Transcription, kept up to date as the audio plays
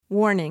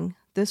Warning: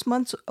 this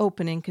month's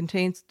opening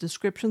contains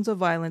descriptions of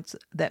violence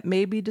that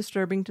may be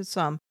disturbing to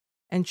some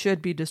and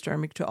should be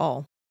disturbing to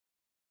all.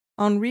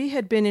 Henri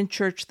had been in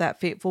church that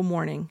fateful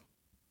morning.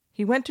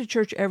 He went to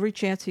church every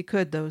chance he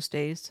could those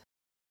days.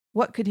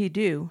 What could he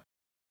do?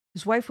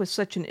 His wife was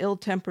such an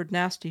ill-tempered,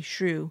 nasty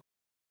shrew.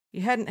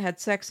 He hadn't had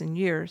sex in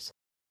years.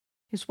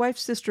 His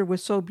wife's sister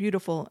was so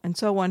beautiful and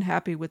so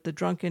unhappy with the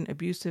drunken,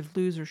 abusive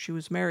loser she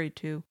was married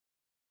to.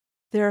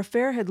 Their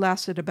affair had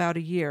lasted about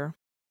a year.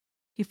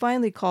 He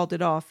finally called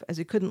it off, as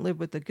he couldn't live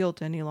with the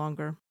guilt any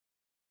longer.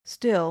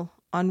 Still,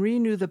 Henri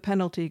knew the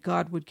penalty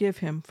God would give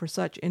him for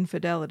such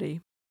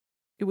infidelity.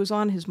 It was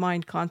on his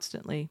mind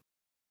constantly.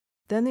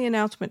 Then the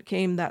announcement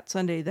came that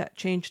Sunday that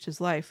changed his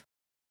life.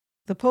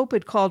 The Pope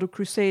had called a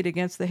crusade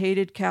against the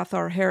hated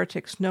Cathar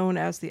heretics known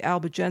as the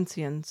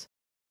Albigensians.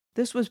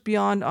 This was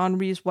beyond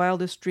Henri's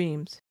wildest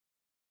dreams.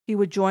 He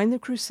would join the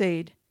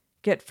crusade,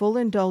 get full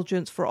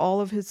indulgence for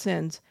all of his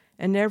sins,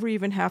 and never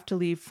even have to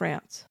leave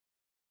France.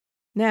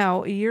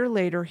 Now, a year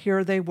later,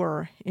 here they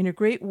were, in a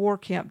great war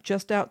camp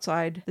just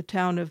outside the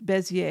town of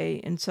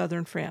Béziers in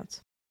southern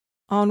France.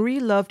 Henri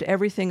loved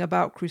everything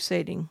about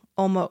crusading,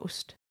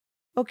 almost.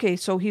 Okay,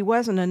 so he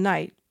wasn't a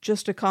knight,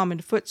 just a common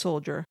foot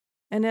soldier,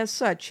 and as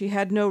such he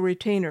had no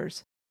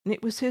retainers, and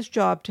it was his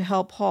job to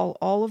help haul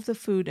all of the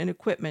food and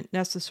equipment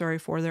necessary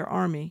for their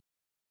army.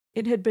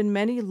 It had been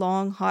many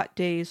long, hot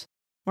days,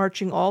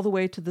 marching all the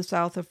way to the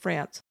south of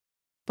France,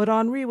 but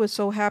Henri was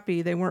so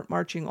happy they weren't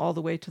marching all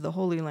the way to the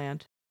Holy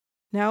Land.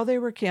 Now they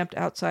were camped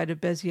outside of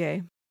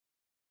Béziers.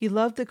 He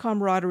loved the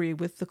camaraderie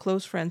with the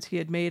close friends he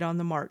had made on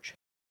the march.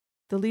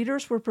 The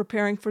leaders were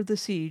preparing for the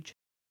siege,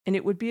 and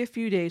it would be a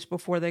few days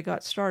before they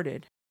got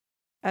started.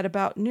 At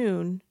about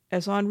noon,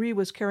 as Henri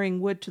was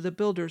carrying wood to the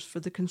builders for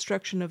the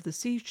construction of the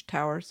siege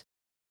towers,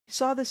 he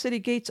saw the city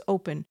gates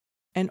open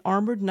and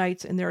armored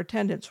knights and their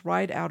attendants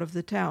ride out of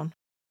the town.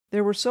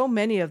 There were so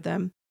many of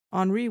them,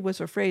 Henri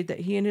was afraid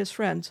that he and his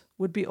friends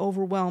would be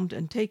overwhelmed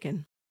and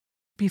taken.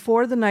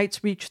 Before the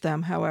knights reached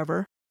them,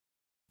 however,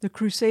 the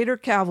Crusader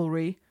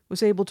cavalry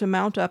was able to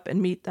mount up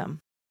and meet them.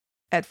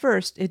 At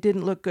first, it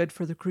didn't look good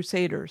for the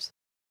Crusaders.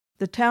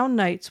 The town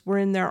knights were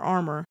in their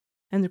armor,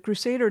 and the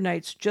Crusader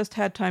knights just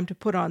had time to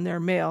put on their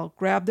mail,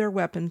 grab their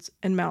weapons,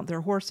 and mount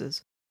their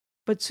horses.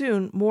 But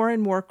soon, more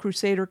and more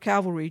Crusader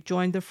cavalry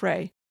joined the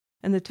fray,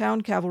 and the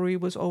town cavalry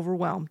was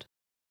overwhelmed.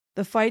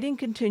 The fighting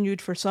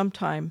continued for some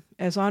time,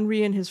 as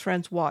Henri and his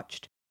friends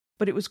watched,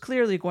 but it was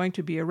clearly going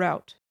to be a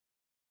rout.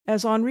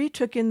 As Henri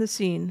took in the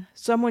scene,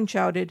 someone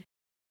shouted,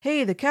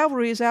 "Hey, the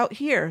cavalry is out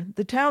here!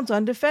 The town's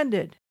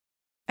undefended!"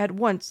 At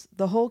once,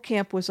 the whole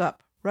camp was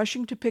up,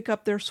 rushing to pick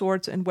up their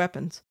swords and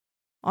weapons.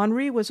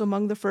 Henri was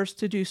among the first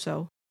to do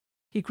so.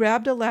 He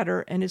grabbed a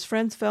ladder, and his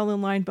friends fell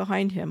in line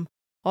behind him,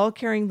 all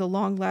carrying the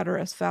long ladder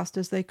as fast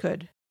as they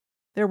could.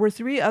 There were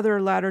 3 other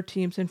ladder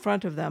teams in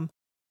front of them,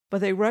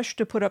 but they rushed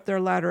to put up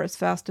their ladder as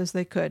fast as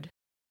they could.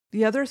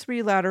 The other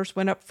 3 ladders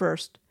went up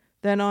first,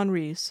 then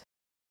Henri's.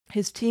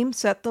 His team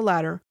set the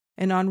ladder,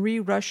 and Henri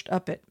rushed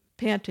up it,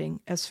 panting,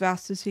 as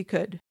fast as he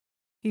could.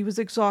 He was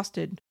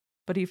exhausted,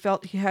 but he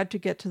felt he had to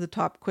get to the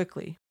top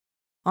quickly.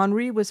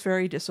 Henri was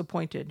very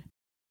disappointed.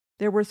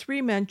 There were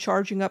 3 men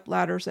charging up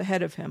ladders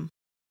ahead of him.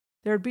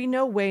 There'd be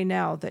no way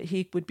now that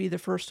he would be the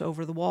first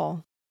over the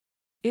wall.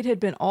 It had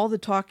been all the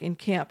talk in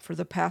camp for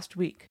the past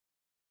week.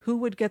 Who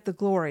would get the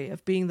glory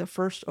of being the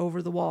first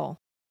over the wall?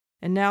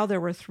 And now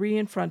there were 3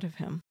 in front of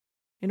him.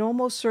 It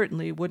almost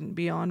certainly wouldn't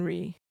be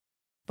Henri.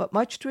 But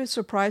much to his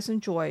surprise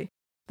and joy,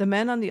 the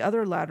men on the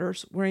other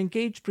ladders were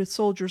engaged with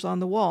soldiers on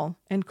the wall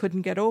and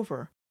couldn't get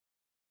over.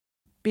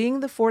 Being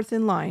the 4th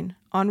in line,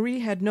 Henri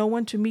had no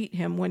one to meet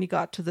him when he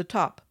got to the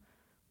top.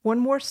 One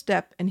more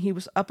step and he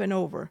was up and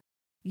over.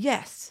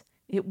 Yes,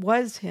 it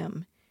was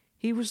him.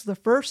 He was the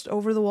first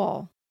over the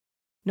wall.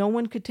 No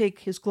one could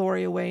take his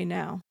glory away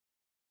now.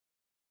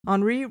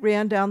 Henri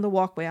ran down the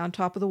walkway on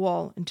top of the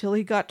wall until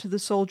he got to the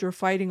soldier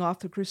fighting off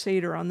the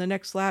Crusader on the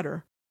next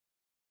ladder.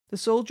 The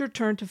soldier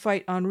turned to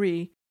fight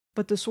Henri,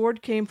 but the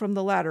sword came from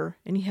the ladder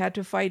and he had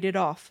to fight it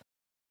off.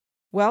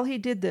 While he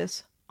did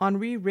this,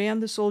 Henri ran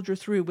the soldier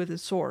through with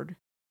his sword.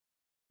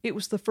 It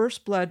was the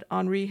first blood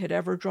Henri had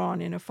ever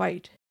drawn in a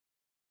fight.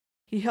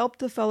 He helped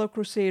the fellow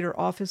Crusader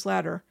off his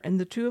ladder, and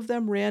the 2 of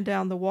them ran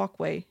down the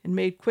walkway and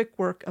made quick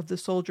work of the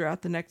soldier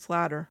at the next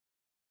ladder.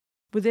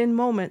 Within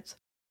moments,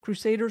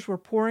 Crusaders were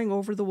pouring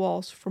over the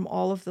walls from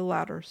all of the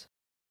ladders.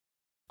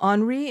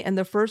 Henri and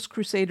the first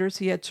Crusaders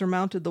he had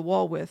surmounted the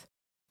wall with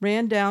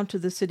ran down to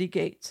the city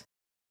gates.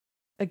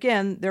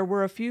 Again, there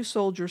were a few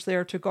soldiers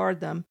there to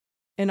guard them,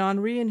 and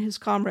Henri and his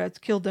comrades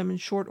killed them in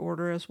short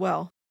order as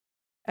well.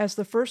 As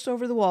the first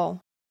over the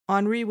wall,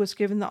 Henri was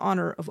given the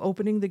honor of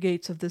opening the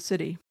gates of the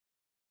city.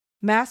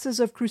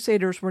 Masses of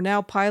Crusaders were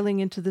now piling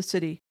into the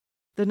city.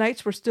 The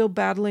knights were still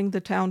battling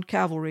the town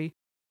cavalry,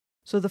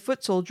 so the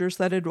foot soldiers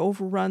that had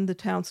overrun the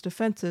town's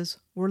defenses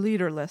were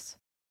leaderless.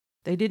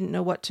 They didn't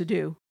know what to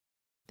do.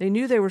 They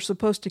knew they were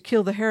supposed to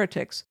kill the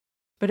heretics,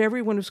 but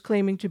everyone was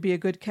claiming to be a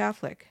good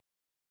Catholic.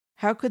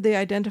 How could they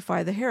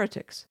identify the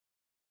heretics?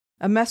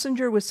 A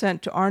messenger was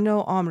sent to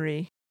Arnaud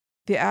Amaury,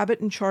 The abbot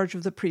in charge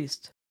of the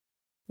priests.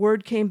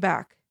 Word came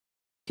back.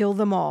 Kill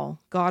them all.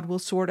 God will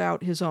sort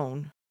out his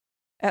own.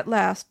 At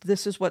last,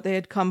 this is what they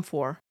had come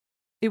for.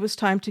 It was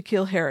time to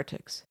kill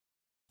heretics.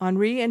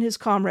 Henri and his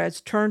comrades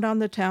turned on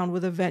the town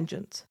with a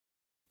vengeance.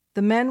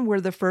 The men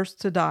were the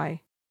first to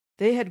die.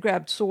 They had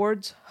grabbed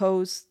swords,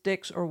 hoes,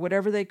 sticks, or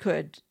whatever they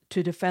could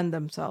to defend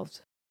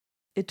themselves.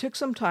 It took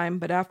some time,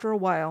 but after a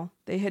while,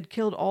 they had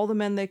killed all the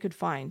men they could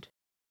find.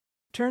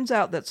 Turns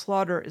out that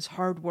slaughter is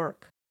hard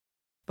work.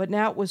 But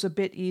now it was a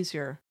bit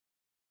easier.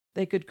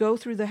 They could go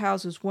through the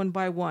houses one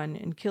by one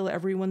and kill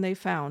everyone they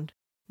found,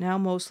 now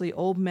mostly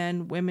old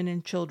men, women,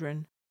 and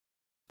children.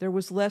 There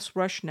was less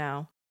rush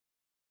now.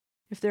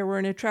 If there were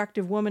an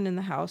attractive woman in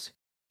the house,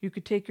 you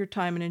could take your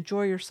time and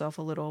enjoy yourself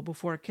a little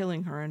before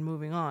killing her and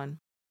moving on.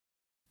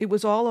 It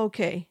was all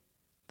okay.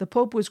 The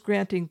Pope was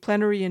granting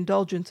plenary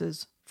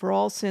indulgences for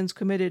all sins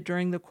committed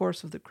during the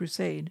course of the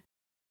crusade.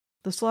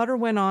 The slaughter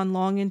went on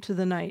long into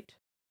the night.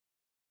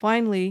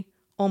 Finally,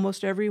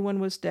 almost everyone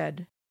was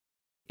dead.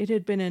 It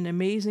had been an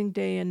amazing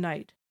day and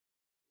night.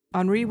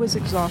 Henri was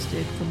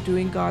exhausted from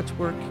doing God's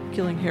work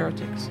killing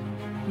heretics.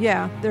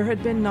 Yeah, there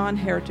had been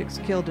non-heretics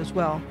killed as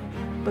well,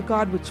 but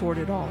God would sort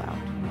it all out.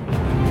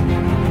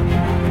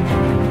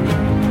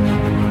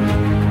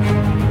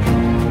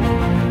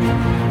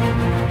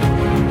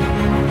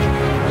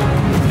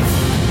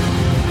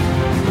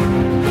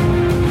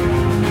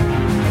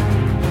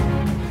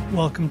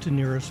 Welcome to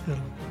Nero's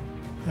Fiddle,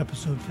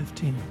 Episode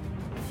 15.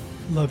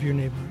 Love your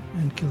neighbor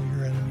and kill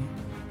your enemy.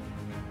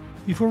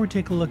 Before we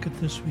take a look at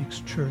this week's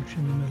church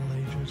in the Middle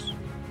Ages,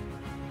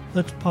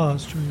 let's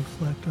pause to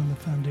reflect on the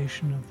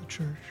foundation of the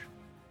church.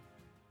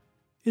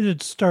 It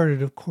had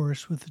started, of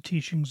course, with the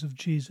teachings of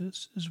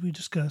Jesus, as we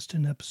discussed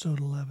in Episode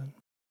 11.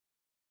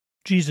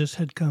 Jesus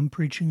had come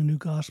preaching a new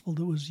gospel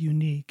that was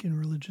unique in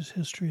religious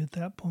history at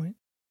that point.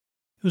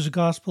 It was a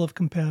gospel of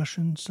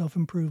compassion,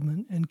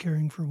 self-improvement, and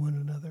caring for one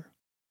another.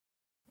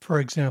 For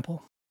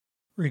example,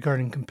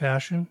 regarding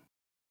compassion,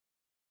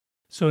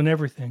 so in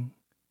everything,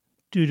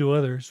 do to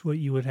others what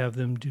you would have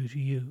them do to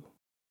you.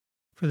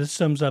 For this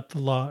sums up the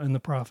law and the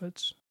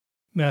prophets.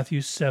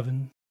 Matthew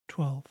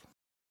 7:12.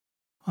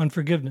 On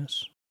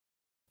forgiveness.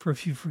 For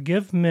if you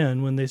forgive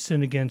men when they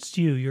sin against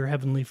you, your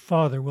heavenly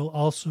Father will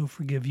also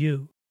forgive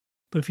you.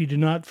 But if you do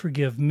not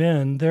forgive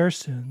men their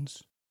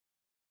sins,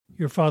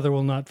 your Father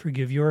will not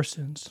forgive your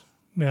sins.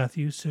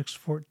 Matthew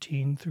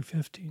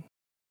 6:14-15.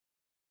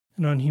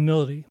 And on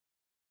humility.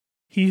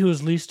 He who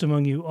is least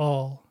among you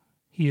all,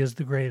 he is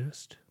the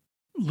greatest.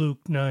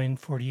 Luke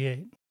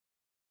 9:48.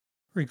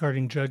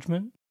 Regarding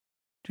judgment,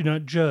 do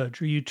not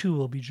judge, or you too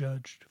will be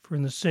judged. For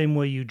in the same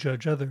way you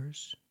judge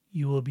others,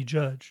 you will be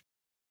judged.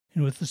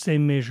 And with the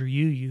same measure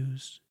you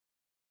use,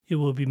 it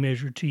will be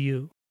measured to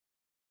you.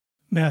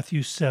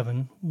 Matthew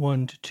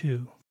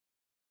 7:1-2.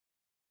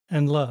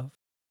 And love.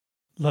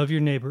 Love your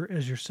neighbor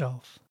as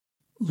yourself.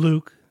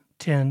 Luke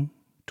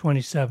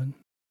 10:27.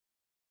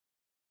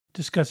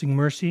 Discussing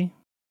mercy.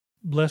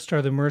 Blessed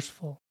are the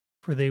merciful,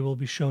 for they will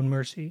be shown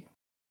mercy.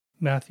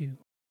 Matthew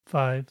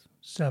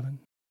 5:7.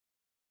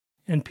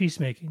 And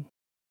peacemaking.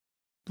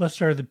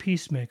 Blessed are the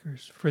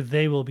peacemakers, for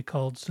they will be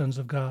called sons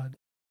of God.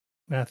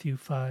 Matthew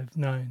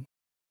 5:9.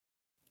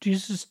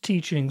 Jesus'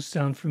 teachings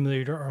sound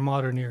familiar to our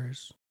modern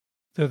ears,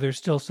 though they're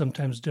still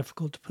sometimes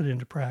difficult to put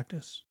into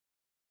practice.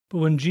 But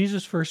when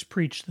Jesus first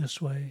preached this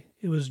way,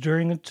 it was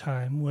during a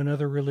time when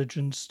other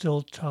religions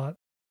still taught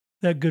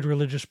that good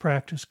religious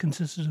practice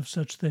consisted of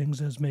such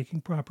things as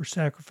making proper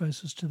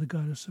sacrifices to the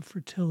goddess of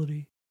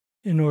fertility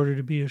in order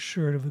to be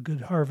assured of a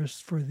good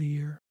harvest for the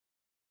year.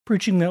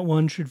 Preaching that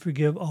one should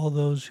forgive all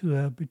those who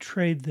have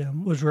betrayed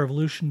them was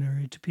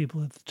revolutionary to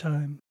people at the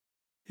time.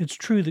 It's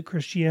true that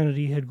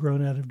Christianity had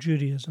grown out of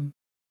Judaism,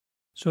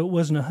 so it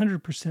wasn't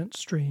 100%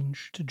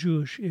 strange to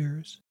Jewish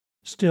ears.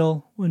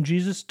 Still, when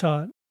Jesus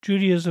taught,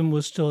 Judaism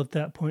was still at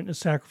that point a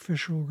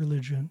sacrificial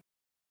religion,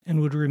 and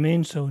would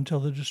remain so until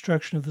the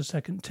destruction of the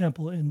Second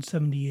Temple in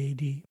 70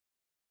 AD.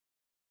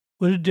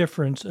 What a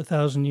difference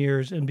 1,000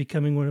 years and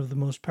becoming one of the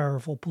most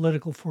powerful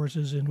political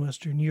forces in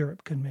Western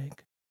Europe can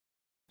make.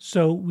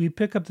 So, we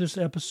pick up this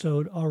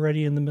episode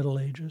already in the Middle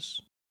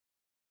Ages.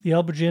 The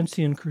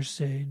Albigensian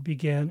Crusade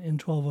began in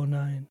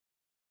 1209.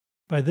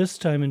 By this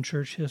time in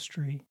church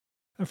history,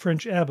 a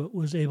French abbot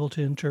was able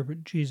to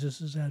interpret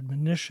Jesus'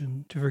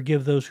 admonition to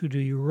forgive those who do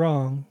you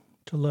wrong,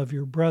 to love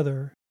your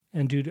brother,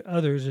 and do to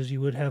others as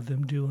you would have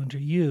them do unto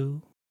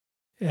you,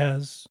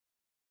 as,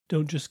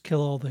 don't just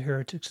kill all the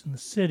heretics in the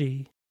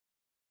city,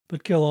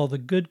 but kill all the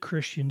good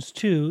Christians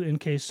too, in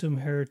case some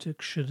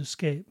heretics should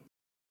escape.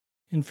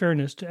 In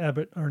fairness to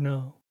Abbot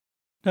Arnaud,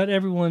 not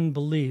everyone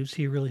believes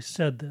he really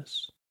said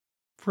this.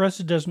 For us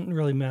it doesn't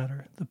really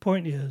matter. The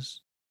point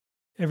is,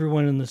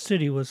 everyone in the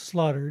city was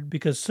slaughtered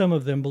because some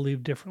of them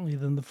believed differently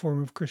than the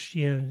form of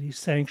Christianity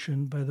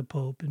sanctioned by the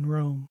Pope in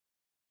Rome.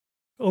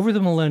 Over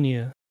the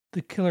millennia,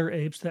 the killer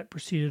apes that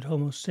preceded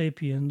Homo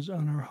sapiens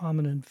on our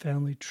hominin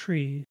family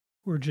tree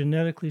were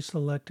genetically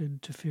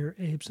selected to fear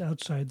apes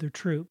outside their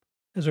troop.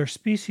 As our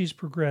species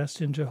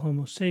progressed into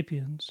Homo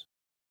sapiens,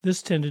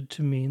 This tended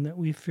to mean that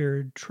we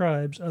feared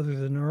tribes other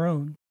than our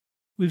own.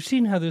 We've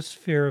seen how this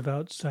fear of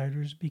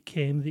outsiders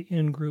became the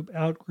in-group,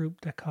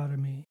 out-group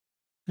dichotomy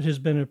that has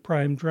been a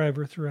prime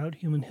driver throughout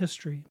human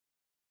history.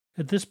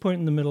 At this point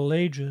in the Middle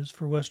Ages,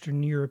 for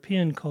Western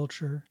European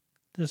culture,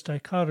 this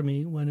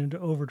dichotomy went into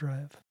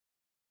overdrive.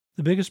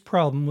 The biggest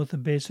problem with a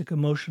basic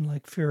emotion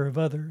like fear of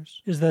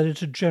others is that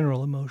it's a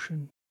general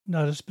emotion,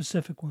 not a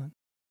specific one.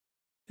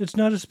 It's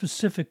not a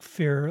specific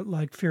fear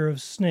like fear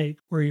of snake,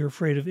 where you're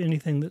afraid of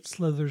anything that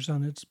slithers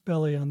on its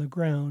belly on the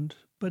ground,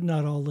 but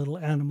not all little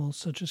animals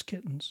such as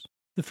kittens.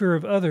 The fear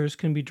of others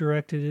can be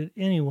directed at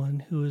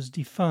anyone who is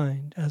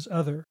defined as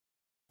other.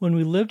 When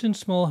we lived in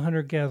small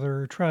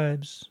hunter-gatherer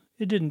tribes,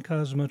 it didn't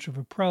cause much of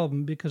a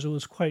problem because it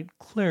was quite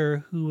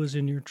clear who was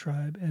in your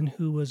tribe and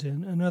who was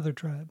in another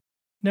tribe.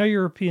 Now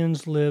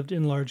Europeans lived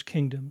in large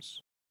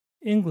kingdoms.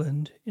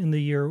 England, in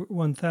the year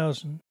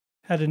 1000,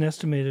 had an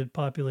estimated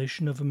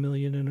population of 1.25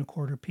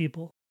 million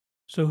people.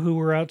 So who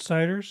were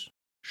outsiders?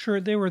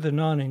 Sure, they were the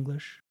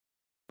non-English.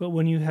 But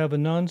when you have a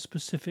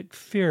non-specific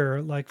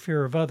fear, like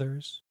fear of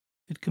others,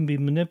 it can be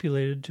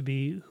manipulated to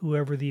be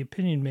whoever the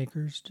opinion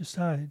makers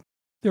decide.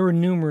 There were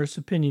numerous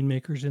opinion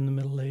makers in the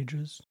Middle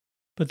Ages,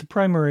 but the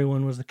primary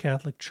one was the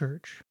Catholic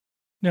Church.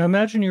 Now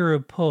imagine you're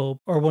a pope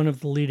or one of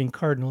the leading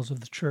cardinals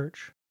of the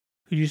church.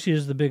 Who do you see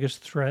as the biggest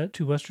threat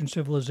to Western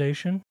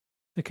civilization?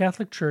 The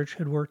Catholic Church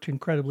had worked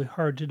incredibly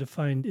hard to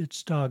define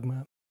its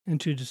dogma and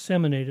to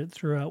disseminate it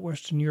throughout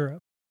Western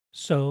Europe.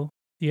 So,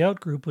 the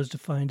outgroup was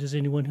defined as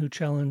anyone who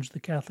challenged the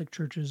Catholic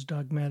Church's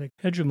dogmatic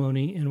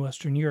hegemony in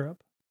Western Europe,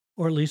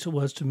 or at least it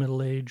was to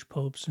middle-aged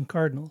popes and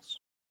cardinals.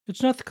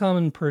 It's not the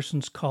common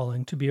person's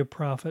calling to be a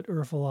prophet or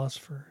a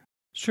philosopher.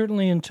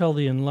 Certainly until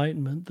the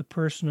Enlightenment, the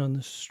person on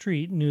the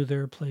street knew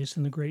their place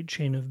in the great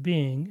chain of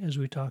being, as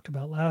we talked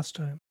about last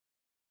time.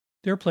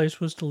 Their place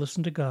was to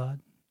listen to God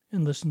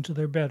and listen to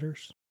their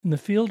betters. In the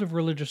field of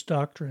religious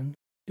doctrine,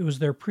 it was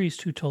their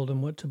priest who told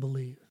them what to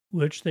believe,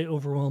 which they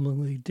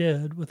overwhelmingly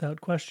did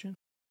without question.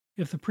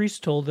 If the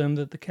priest told them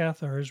that the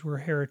Cathars were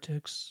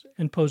heretics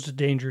and posed a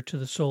danger to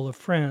the soul of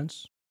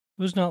France,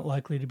 it was not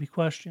likely to be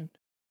questioned.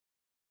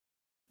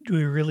 Do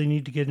we really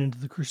need to get into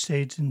the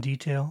Crusades in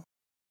detail?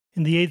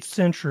 In the 8th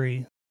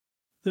century,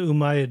 the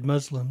Umayyad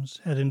Muslims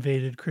had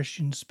invaded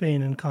Christian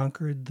Spain and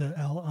conquered the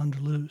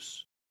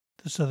Al-Andalus,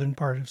 the southern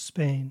part of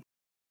Spain.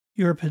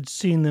 Europe had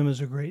seen them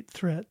as a great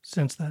threat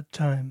since that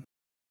time.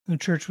 The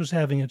church was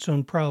having its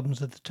own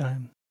problems at the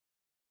time.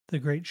 The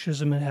Great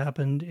Schism had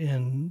happened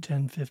in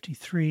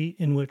 1053,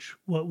 in which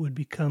what would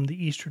become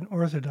the Eastern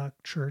Orthodox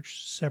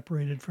Church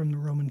separated from the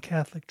Roman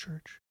Catholic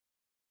Church.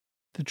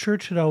 The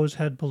church had always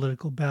had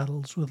political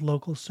battles with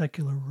local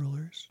secular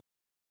rulers,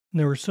 and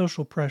there were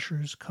social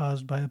pressures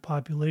caused by a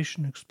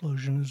population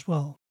explosion as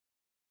well.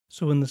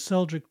 So when the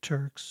Seljuk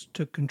Turks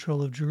took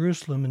control of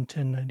Jerusalem in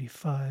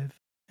 1095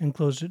 and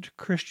closed it to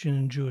Christian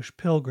and Jewish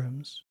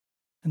pilgrims,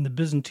 and the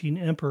Byzantine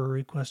Emperor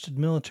requested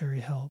military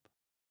help,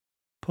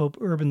 Pope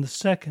Urban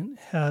II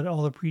had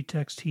all the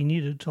pretext he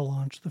needed to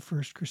launch the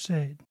First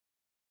Crusade.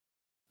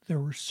 There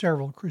were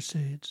several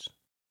crusades.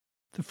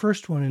 The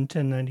first one in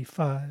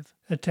 1095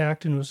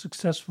 attacked and was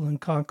successful in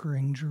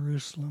conquering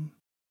Jerusalem,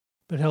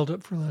 but held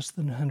up for less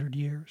than 100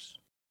 years.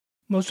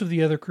 Most of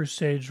the other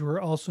crusades were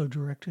also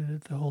directed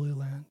at the Holy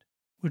Land,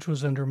 which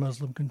was under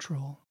Muslim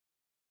control,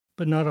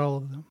 but not all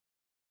of them.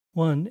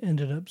 One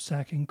ended up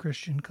sacking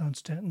Christian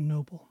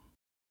Constantinople.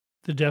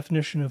 The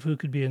definition of who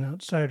could be an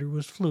outsider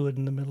was fluid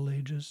in the Middle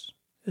Ages,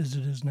 as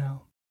it is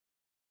now.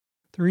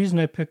 The reason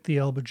I picked the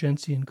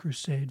Albigensian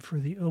Crusade for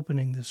the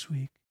opening this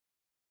week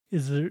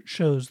is that it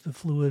shows the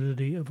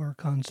fluidity of our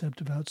concept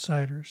of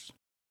outsiders.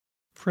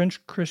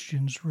 French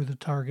Christians were the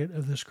target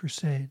of this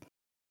crusade.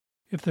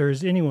 If there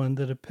is anyone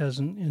that a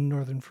peasant in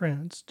northern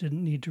France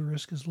didn't need to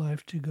risk his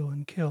life to go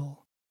and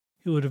kill,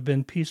 it would have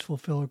been peaceful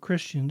fellow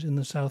Christians in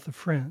the south of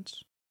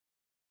France,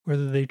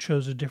 whether they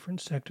chose a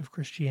different sect of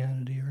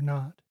Christianity or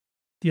not.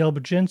 The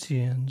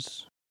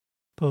Albigensians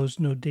posed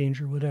no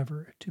danger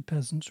whatever to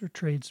peasants or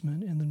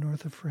tradesmen in the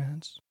north of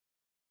France,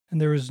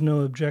 and there was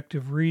no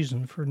objective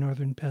reason for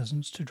northern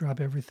peasants to drop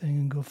everything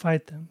and go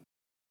fight them,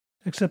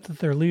 except that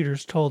their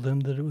leaders told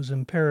them that it was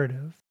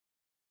imperative,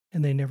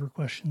 and they never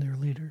questioned their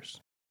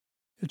leaders.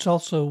 It's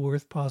also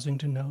worth pausing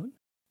to note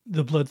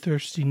the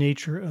bloodthirsty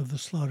nature of the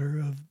slaughter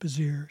of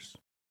Beziers.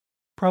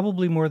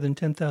 Probably more than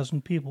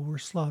 10,000 people were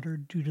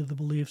slaughtered due to the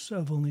beliefs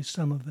of only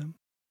some of them.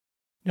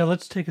 Now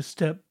let's take a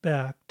step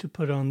back to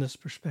put on this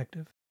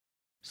perspective.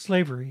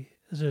 Slavery,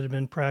 as it had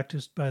been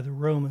practiced by the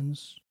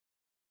Romans,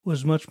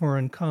 was much more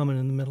uncommon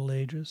in the Middle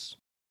Ages.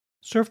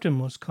 Serfdom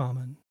was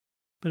common,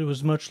 but it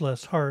was much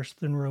less harsh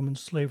than Roman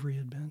slavery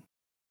had been.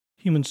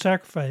 Human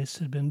sacrifice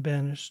had been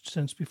banished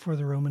since before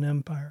the Roman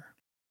Empire.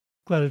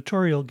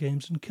 Gladiatorial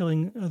games and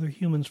killing other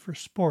humans for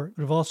sport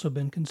would have also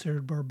been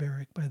considered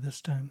barbaric by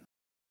this time.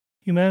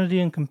 Humanity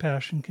and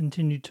compassion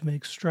continued to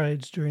make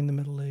strides during the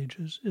Middle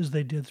Ages, as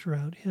they did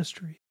throughout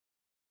history.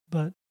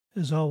 But,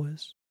 as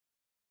always,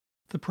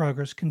 the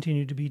progress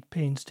continued to be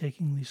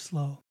painstakingly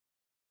slow.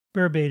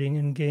 Bear baiting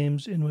and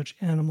games in which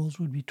animals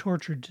would be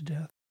tortured to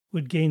death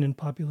would gain in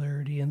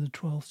popularity in the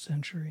 12th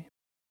century.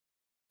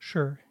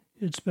 Sure,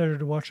 it's better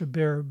to watch a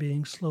bear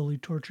being slowly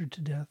tortured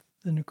to death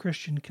than a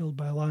Christian killed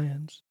by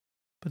lions,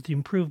 but the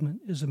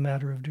improvement is a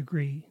matter of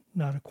degree,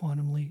 not a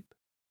quantum leap.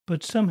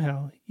 But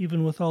somehow,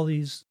 even with all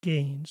these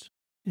gains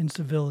in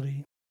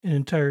civility, an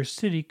entire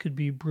city could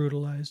be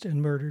brutalized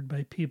and murdered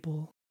by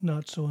people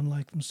not so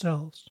unlike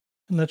themselves.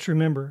 And let's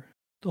remember,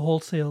 the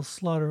wholesale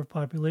slaughter of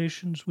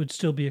populations would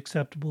still be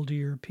acceptable to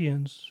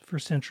Europeans for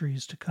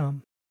centuries to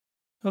come.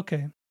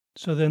 Okay,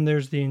 so then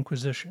there's the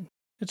Inquisition.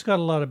 It's got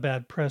a lot of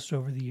bad press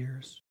over the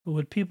years, but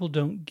what people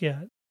don't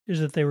get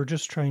is that they were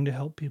just trying to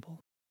help people.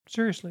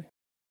 Seriously.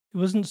 It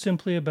wasn't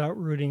simply about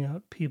rooting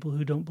out people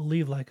who don't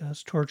believe like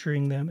us,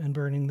 torturing them and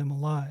burning them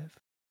alive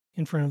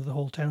in front of the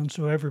whole town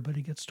so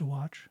everybody gets to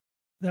watch.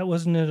 That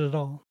wasn't it at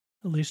all,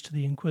 at least to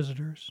the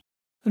Inquisitors.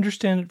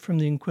 Understand it from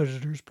the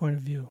Inquisitors' point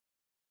of view.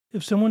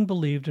 If someone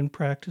believed and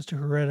practiced a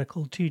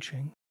heretical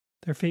teaching,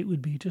 their fate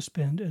would be to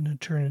spend an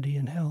eternity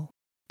in hell.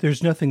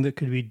 There's nothing that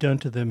could be done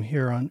to them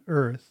here on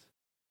earth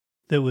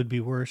that would be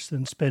worse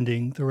than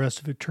spending the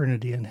rest of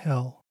eternity in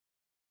hell.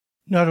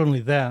 Not only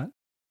that,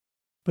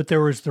 but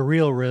there was the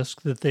real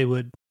risk that they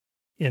would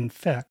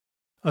infect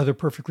other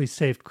perfectly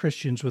safe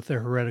Christians with their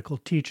heretical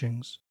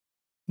teachings,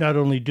 not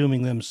only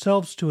dooming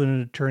themselves to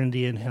an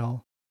eternity in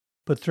hell,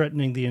 but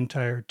threatening the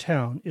entire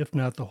town, if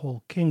not the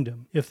whole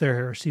kingdom, if their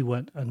heresy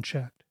went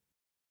unchecked.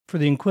 For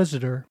the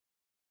Inquisitor,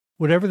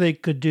 whatever they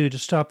could do to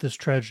stop this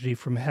tragedy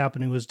from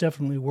happening was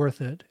definitely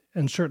worth it,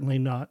 and certainly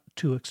not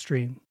too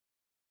extreme.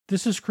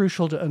 This is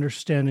crucial to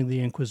understanding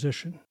the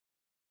Inquisition.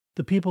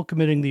 The people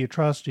committing the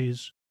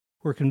atrocities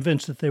were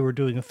convinced that they were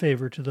doing a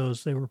favor to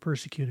those they were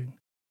persecuting.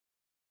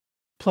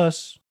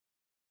 Plus,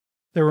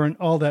 there weren't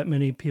all that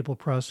many people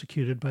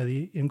prosecuted by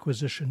the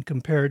Inquisition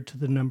compared to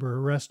the number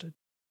arrested.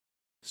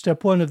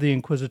 Step 1 of the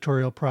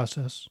inquisitorial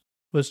process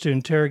was to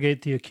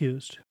interrogate the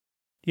accused.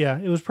 Yeah,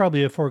 it was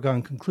probably a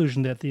foregone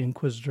conclusion that the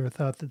inquisitor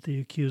thought that the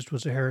accused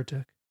was a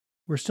heretic.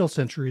 We're still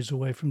centuries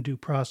away from due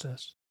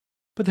process.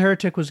 But the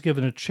heretic was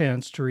given a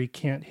chance to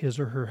recant his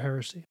or her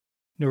heresy.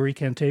 No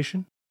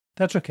recantation?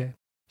 That's okay.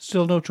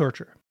 Still no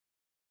torture.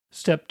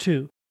 Step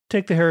 2.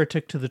 Take the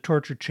heretic to the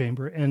torture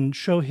chamber and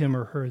show him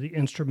or her the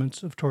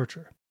instruments of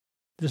torture.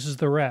 This is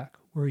the rack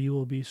where you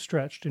will be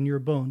stretched and your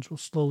bones will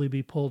slowly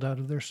be pulled out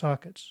of their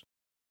sockets.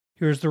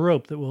 Here is the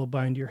rope that will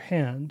bind your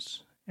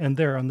hands, and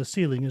there on the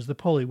ceiling is the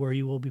pulley where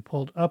you will be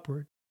pulled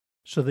upward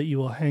so that you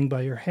will hang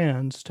by your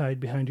hands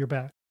tied behind your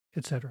back,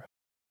 etc.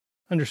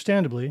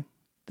 Understandably,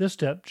 this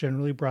step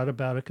generally brought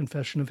about a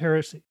confession of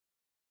heresy.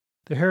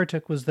 The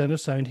heretic was then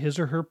assigned his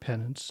or her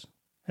penance,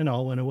 and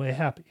all went away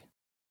happy.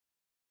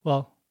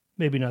 Well,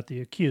 maybe not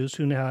the accused,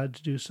 who now had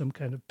to do some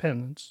kind of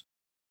penance,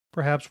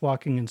 perhaps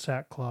walking in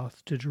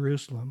sackcloth to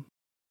Jerusalem.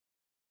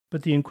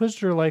 But the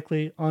inquisitor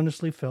likely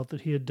honestly felt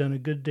that he had done a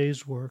good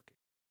day's work,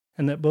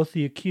 and that both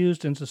the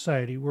accused and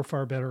society were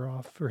far better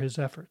off for his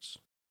efforts.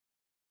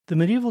 The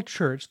medieval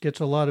church gets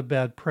a lot of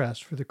bad press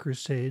for the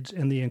Crusades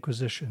and the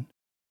Inquisition,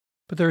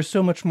 but there is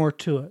so much more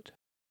to it.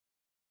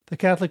 The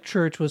Catholic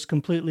Church was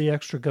completely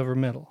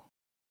extra-governmental.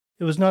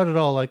 It was not at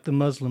all like the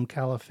Muslim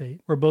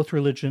Caliphate, where both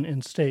religion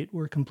and state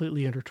were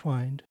completely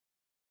intertwined.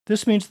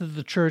 This means that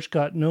the Church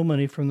got no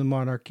money from the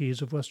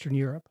monarchies of Western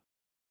Europe.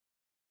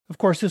 Of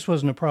course, this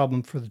wasn't a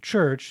problem for the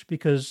Church,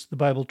 because the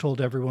Bible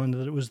told everyone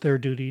that it was their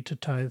duty to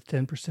tithe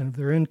 10% of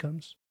their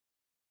incomes.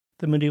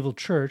 The medieval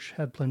Church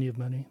had plenty of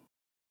money.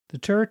 The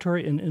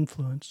territory and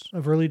influence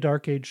of early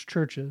Dark Age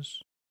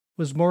churches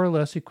was more or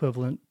less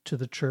equivalent to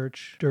the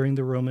Church during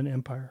the Roman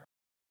Empire.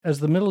 As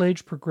the Middle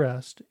Age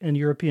progressed and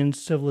European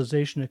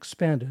civilization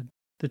expanded,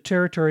 the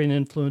territory and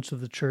influence of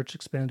the Church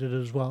expanded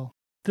as well.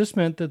 This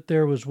meant that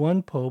there was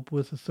one pope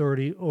with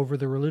authority over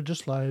the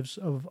religious lives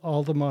of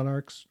all the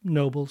monarchs,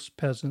 nobles,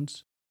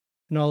 peasants,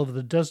 and all of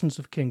the dozens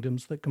of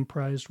kingdoms that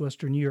comprised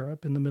Western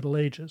Europe in the Middle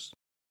Ages.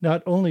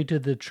 Not only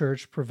did the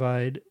Church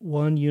provide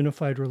one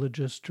unified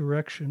religious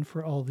direction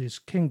for all these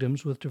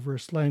kingdoms with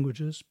diverse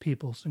languages,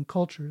 peoples, and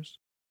cultures,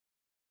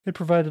 it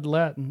provided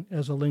Latin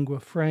as a lingua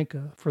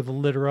franca for the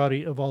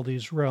literati of all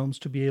these realms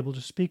to be able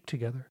to speak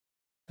together,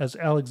 as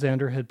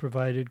Alexander had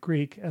provided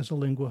Greek as a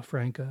lingua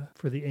franca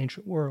for the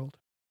ancient world.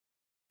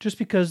 Just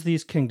because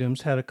these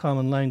kingdoms had a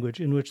common language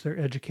in which their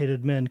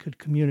educated men could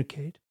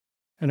communicate,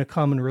 and a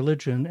common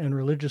religion and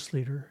religious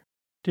leader,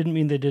 didn't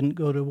mean they didn't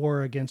go to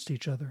war against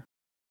each other.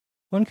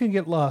 One can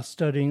get lost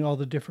studying all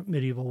the different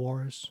medieval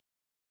wars.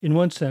 In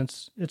one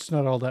sense, it's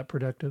not all that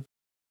productive.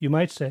 You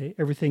might say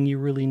everything you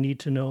really need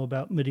to know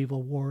about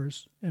medieval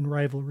wars and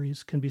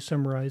rivalries can be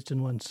summarized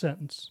in one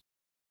sentence.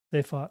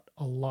 They fought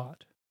a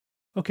lot.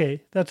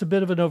 Okay, that's a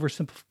bit of an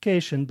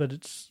oversimplification, but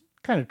it's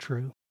kind of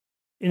true.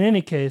 In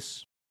any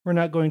case, we're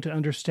not going to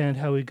understand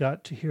how we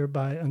got to here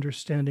by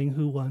understanding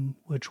who won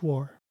which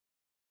war.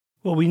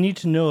 What we need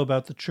to know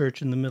about the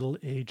Church in the Middle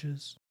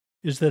Ages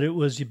is that it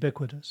was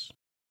ubiquitous.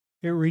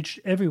 It reached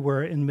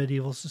everywhere in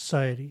medieval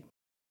society,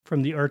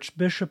 from the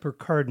archbishop or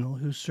cardinal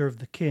who served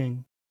the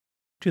king,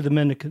 to the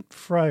mendicant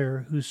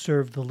friar who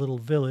served the little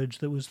village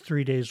that was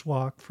 3 days'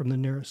 walk from the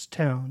nearest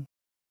town.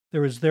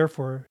 There was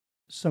therefore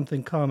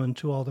something common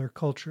to all their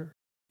culture.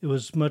 It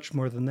was much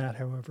more than that,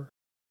 however.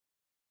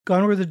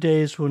 Gone were the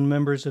days when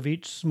members of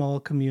each small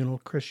communal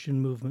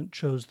Christian movement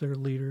chose their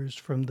leaders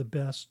from the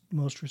best,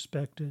 most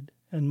respected,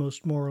 and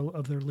most moral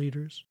of their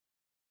leaders.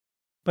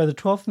 By the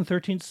 12th and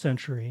 13th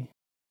century,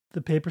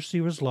 the papacy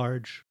was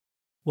large,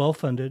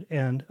 well-funded,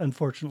 and,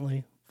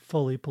 unfortunately,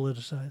 fully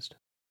politicized.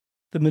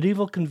 The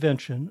medieval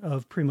convention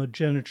of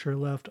primogeniture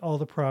left all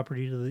the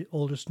property to the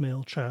oldest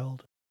male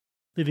child,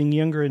 leaving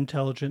younger,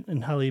 intelligent,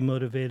 and highly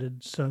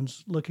motivated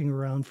sons looking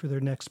around for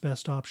their next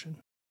best option.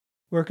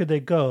 Where could they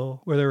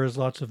go where there was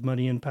lots of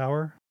money and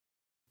power?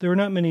 There were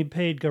not many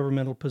paid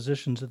governmental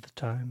positions at the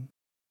time,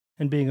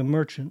 and being a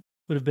merchant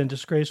would have been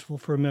disgraceful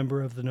for a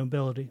member of the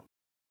nobility.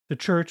 The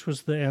church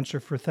was the answer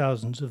for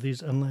thousands of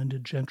these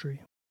unlanded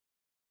gentry.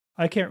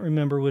 I can't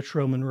remember which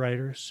Roman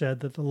writer said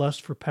that the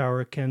lust for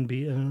power can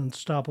be an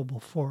unstoppable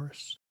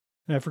force,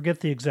 and I forget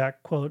the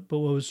exact quote, but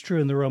what was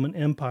true in the Roman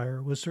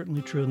Empire was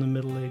certainly true in the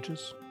Middle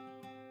Ages.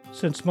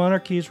 Since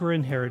monarchies were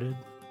inherited,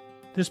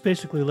 this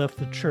basically left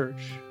the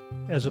church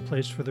as a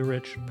place for the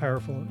rich,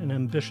 powerful, and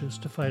ambitious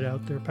to fight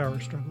out their power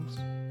struggles.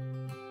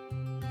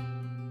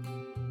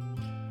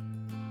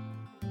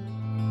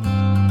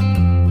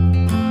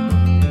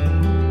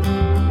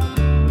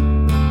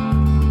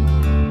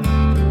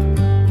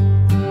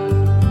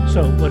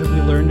 So, what have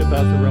we learned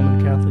about the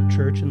Roman Catholic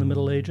Church in the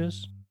Middle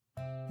Ages?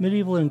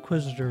 Medieval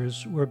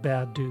inquisitors were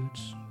bad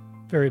dudes.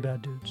 Very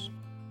bad dudes.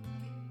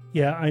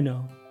 Yeah, I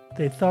know.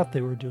 They thought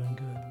they were doing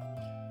good.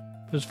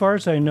 But as far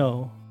as I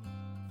know,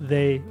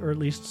 they, or at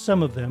least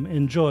some of them,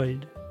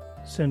 enjoyed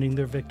sending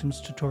their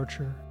victims to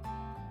torture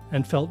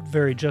and felt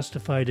very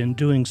justified in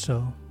doing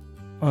so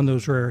on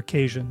those rare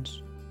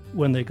occasions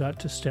when they got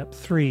to step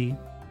 3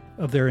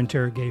 of their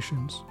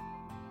interrogations,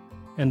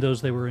 and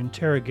those they were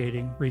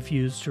interrogating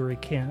refused to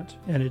recant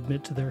and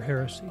admit to their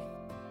heresy.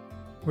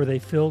 Were they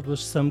filled with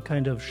some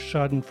kind of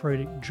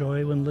schadenfreudic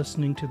joy when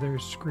listening to their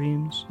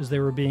screams as they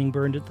were being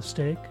burned at the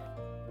stake?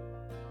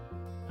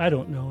 I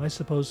don't know. I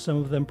suppose some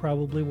of them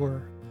probably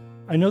were.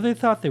 I know they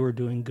thought they were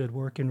doing good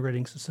work in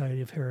ridding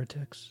society of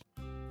heretics,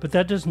 but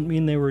that doesn't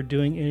mean they were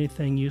doing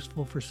anything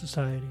useful for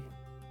society.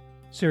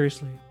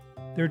 Seriously,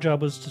 their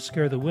job was to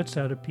scare the wits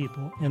out of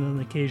people and on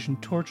occasion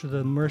torture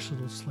them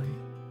mercilessly,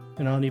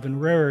 and on even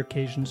rarer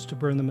occasions to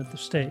burn them at the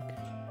stake.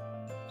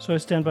 So I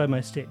stand by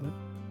my statement.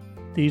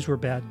 These were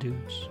bad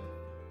dudes,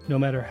 no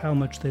matter how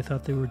much they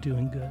thought they were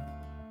doing good.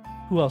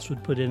 Who else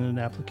would put in an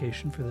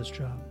application for this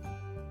job?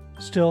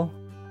 Still,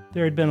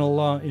 there had been a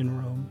law in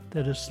Rome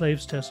that a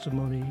slave's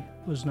testimony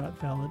was not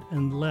valid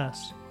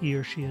unless he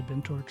or she had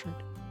been tortured.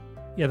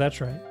 Yeah,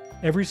 that's right.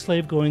 Every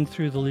slave going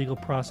through the legal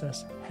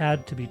process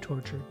had to be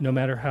tortured, no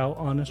matter how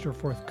honest or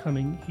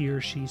forthcoming he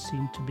or she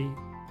seemed to be.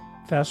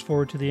 Fast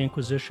forward to the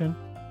Inquisition,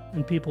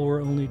 and people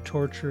were only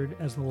tortured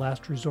as the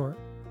last resort.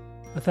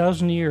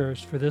 1,000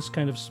 years for this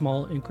kind of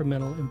small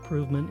incremental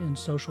improvement in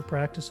social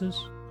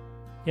practices?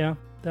 Yeah,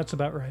 that's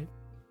about right.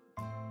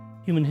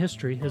 Human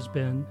history has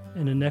been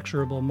an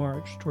inexorable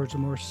march towards a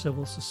more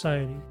civil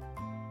society.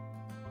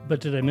 But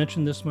did I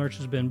mention this march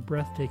has been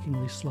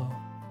breathtakingly slow?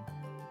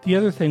 The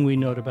other thing we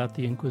note about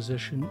the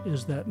Inquisition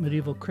is that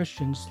medieval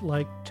Christians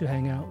liked to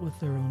hang out with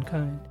their own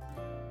kind.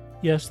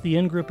 Yes, the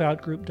in-group,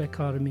 out-group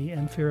dichotomy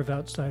and fear of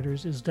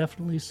outsiders is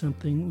definitely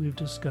something we've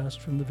discussed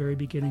from the very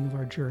beginning of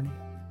our journey.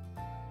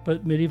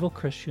 But medieval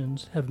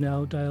Christians have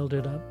now dialed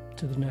it up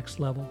to the next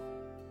level.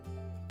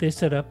 They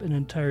set up an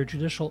entire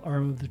judicial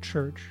arm of the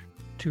church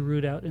to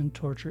root out and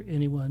torture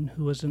anyone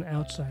who was an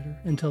outsider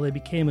until they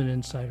became an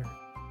insider.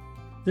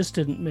 This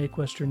didn't make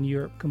Western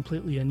Europe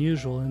completely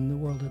unusual in the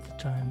world at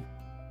the time,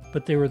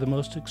 but they were the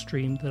most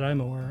extreme that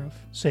I'm aware of,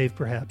 save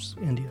perhaps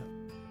India.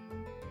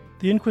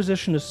 The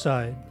Inquisition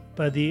aside,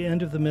 by the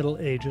end of the Middle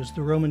Ages,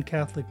 the Roman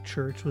Catholic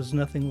Church was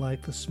nothing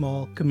like the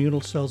small communal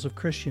cells of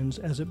Christians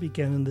as it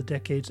began in the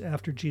decades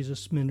after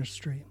Jesus'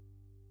 ministry.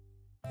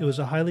 It was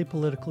a highly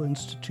political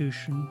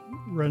institution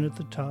run at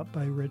the top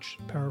by rich,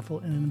 powerful,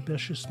 and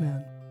ambitious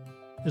men.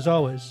 As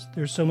always,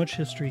 there's so much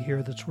history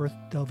here that's worth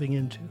delving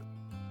into.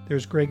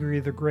 There's Gregory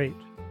the Great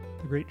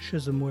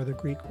schism where the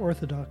Greek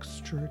Orthodox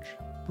Church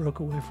broke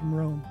away from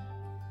Rome.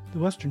 The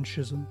Western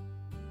Schism,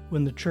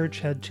 when the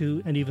Church had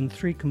 2 and even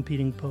 3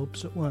 competing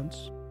popes at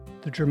once.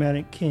 The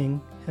Germanic king,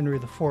 Henry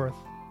IV,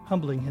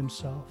 humbling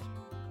himself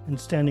and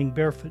standing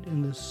barefoot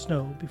in the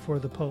snow before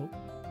the Pope,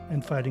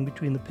 and fighting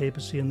between the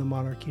papacy and the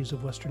monarchies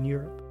of Western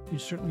Europe. We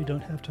certainly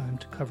don't have time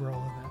to cover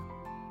all of that.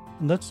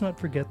 And let's not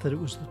forget that it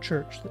was the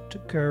church that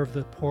took care of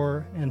the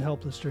poor and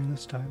helpless during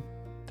this time.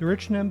 The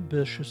rich and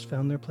ambitious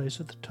found their place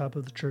at the top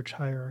of the church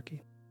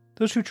hierarchy.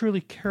 Those who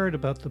truly cared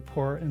about the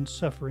poor and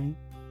suffering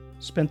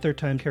spent their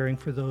time caring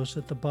for those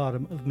at the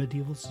bottom of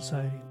medieval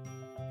society.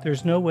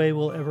 There's no way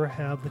we'll ever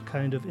have the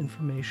kind of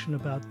information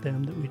about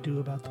them that we do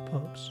about the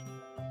popes.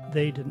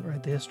 They didn't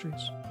write the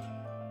histories.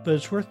 But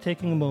it's worth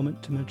taking a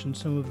moment to mention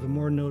some of the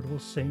more notable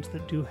saints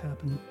that do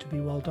happen to be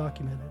well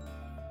documented.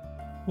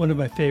 One of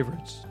my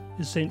favorites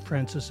is St.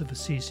 Francis of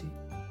Assisi,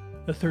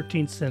 a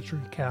 13th century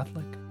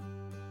Catholic.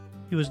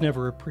 He was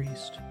never a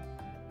priest.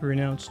 He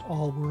renounced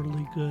all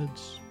worldly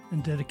goods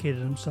and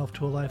dedicated himself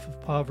to a life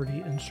of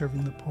poverty and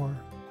serving the poor.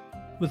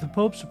 With the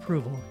Pope's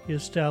approval, he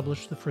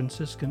established the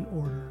Franciscan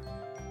order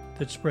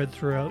that spread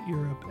throughout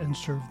Europe and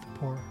served the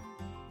poor.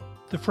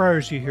 The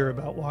friars you hear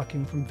about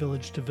walking from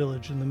village to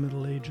village in the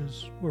Middle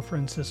Ages were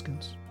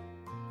Franciscans.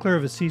 Clare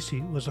of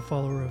Assisi was a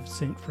follower of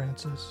St.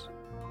 Francis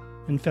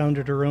and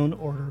founded her own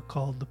order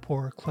called the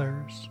Poor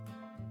Clares.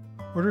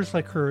 Orders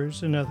like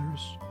hers and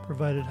others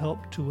provided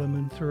help to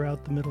women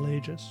throughout the Middle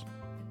Ages.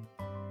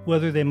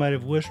 Whether they might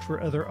have wished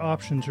for other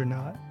options or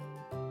not,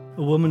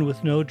 a woman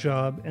with no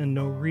job and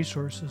no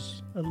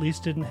resources at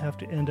least didn't have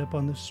to end up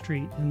on the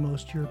street in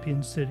most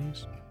European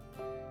cities.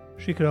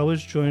 She could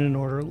always join an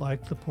order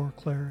like the Poor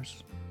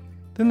Clares.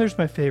 Then there's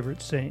my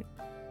favorite saint,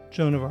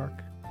 Joan of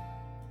Arc,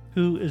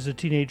 who, as a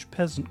teenage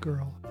peasant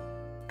girl,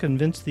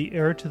 convinced the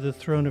heir to the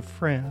throne of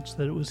France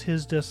that it was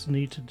his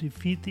destiny to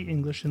defeat the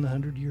English in the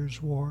 100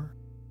 Years' War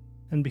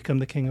and become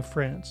the King of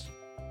France.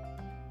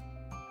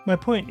 My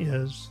point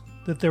is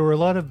that there were a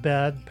lot of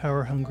bad,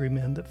 power-hungry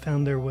men that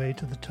found their way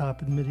to the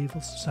top in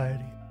medieval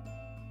society.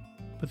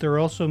 But there are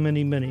also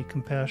many, many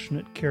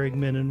compassionate, caring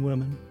men and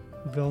women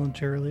who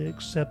voluntarily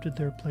accepted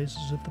their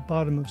places at the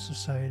bottom of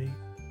society,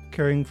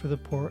 caring for the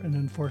poor and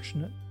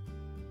unfortunate.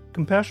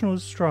 Compassion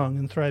was strong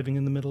and thriving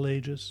in the Middle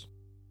Ages.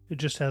 It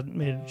just hadn't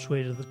made its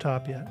way to the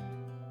top yet.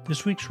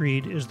 This week's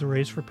read is The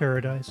Race for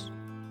Paradise,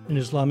 An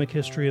Islamic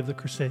History of the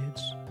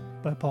Crusades,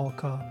 by Paul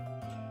Cobb.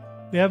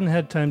 We haven't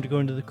had time to go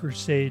into the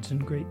Crusades in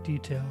great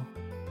detail,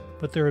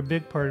 but they're a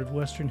big part of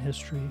Western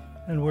history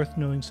and worth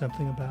knowing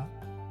something about.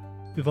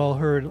 We've all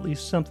heard at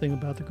least something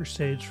about the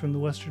Crusades from the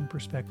Western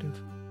perspective.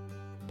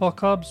 Paul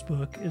Cobb's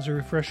book is a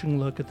refreshing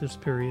look at this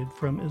period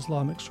from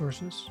Islamic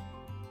sources.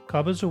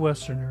 Cobb is a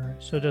Westerner,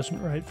 so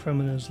doesn't write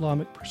from an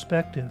Islamic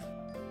perspective,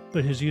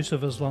 but his use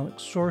of Islamic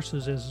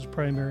sources as his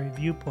primary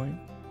viewpoint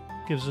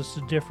gives us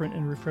a different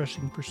and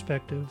refreshing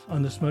perspective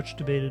on this much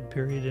debated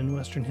period in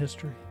Western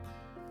history.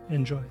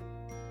 Enjoy.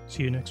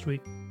 See you next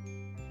week.